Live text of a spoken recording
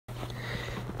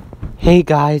Hey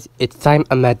guys, it's time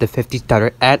I'm at the 50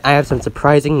 starter and I have some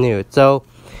surprising news. So,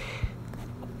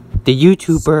 the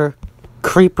YouTuber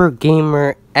Creeper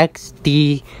Gamer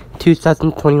XD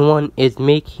 2021 is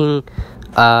making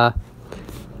a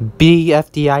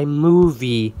BFDI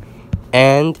movie,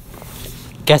 and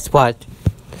guess what?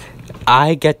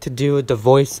 I get to do the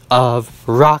voice of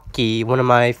Rocky, one of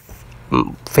my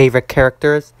favorite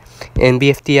characters in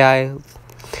BFDI.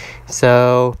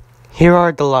 So, here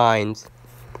are the lines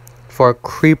for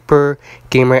Creeper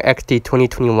Gamer XD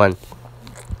 2021.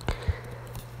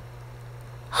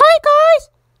 Hi guys!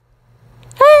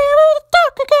 Hey, I'm gonna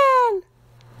talk again!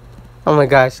 Oh my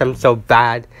gosh, I'm so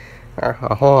bad.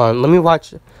 Hold on, let me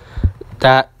watch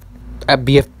that at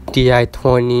BFDI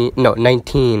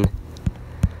 19.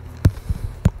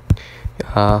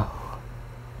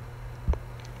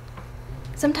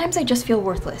 Sometimes I just feel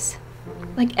worthless.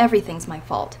 Like everything's my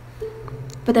fault.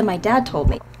 But then my dad told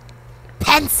me,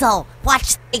 Pencil,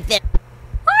 watch this.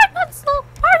 Hi, Pencil.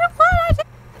 Hi, Pencil.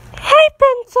 Hi,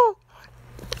 Pencil.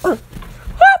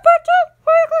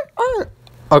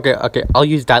 Okay, I'll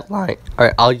use that line.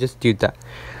 Alright, I'll just do that.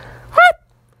 Hi,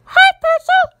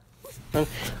 Pencil. Hi,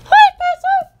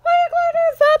 Pencil. What are you going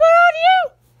to do about you?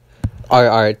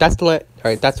 Alright, that's the line.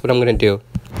 Alright, that's what I'm gonna do.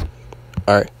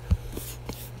 Alright.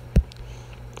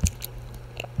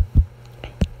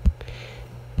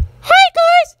 Hi,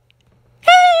 guys.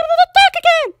 Hey, I'm gonna talk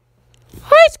again.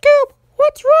 Hi, Scoop.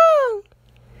 What's wrong?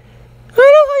 I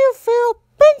know how you feel.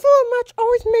 Pencil and Match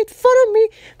always made fun of me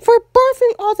for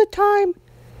barfing all the time.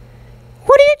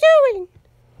 What are you doing?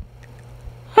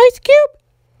 Hi, Scoop.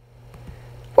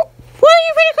 Why are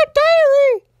you reading her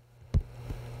diary?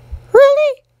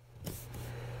 Really?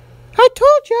 I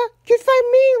told you you'd find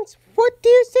memes. What do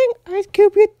you think, Ice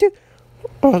Cube, you do?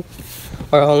 Alright,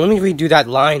 let me redo that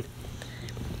line.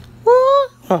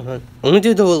 Let me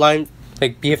do the line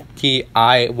like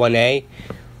BFDI 1A.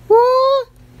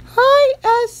 Hi,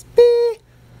 SB.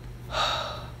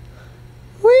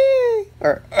 Wee.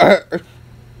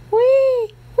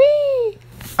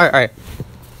 Alright.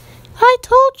 I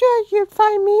told you you'd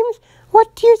find memes.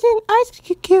 What do you think, Ice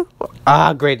Cube?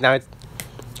 Great. Now it's.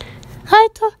 I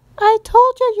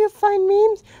told you you'd find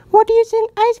memes. What do you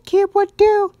think Ice Cube would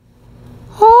do?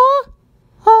 Huh?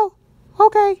 Oh,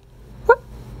 okay.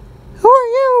 Who are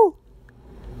you?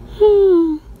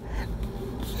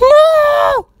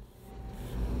 No!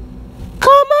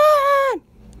 Come on!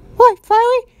 What,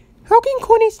 Fiery? How can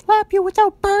Quinny slap you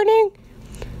without burning?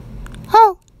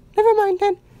 Oh, never mind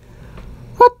then.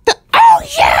 What the? Oh,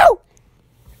 you!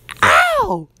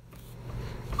 Ow!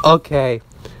 Okay,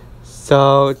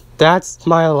 so that's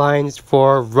my lines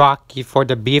for Rocky for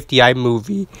the BFDI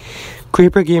movie.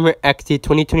 Creeper Gamer XD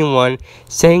 2021,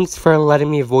 thanks for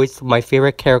letting me voice my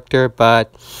favorite character,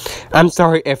 but I'm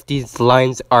sorry if these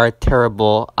lines are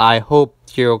terrible. I hope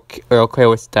you're okay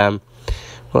with them.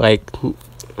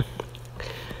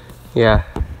 Yeah.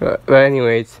 But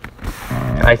anyways,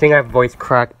 I think I have voice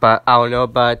crack, but I don't know,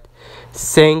 but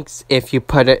thanks if you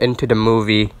put it into the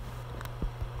movie.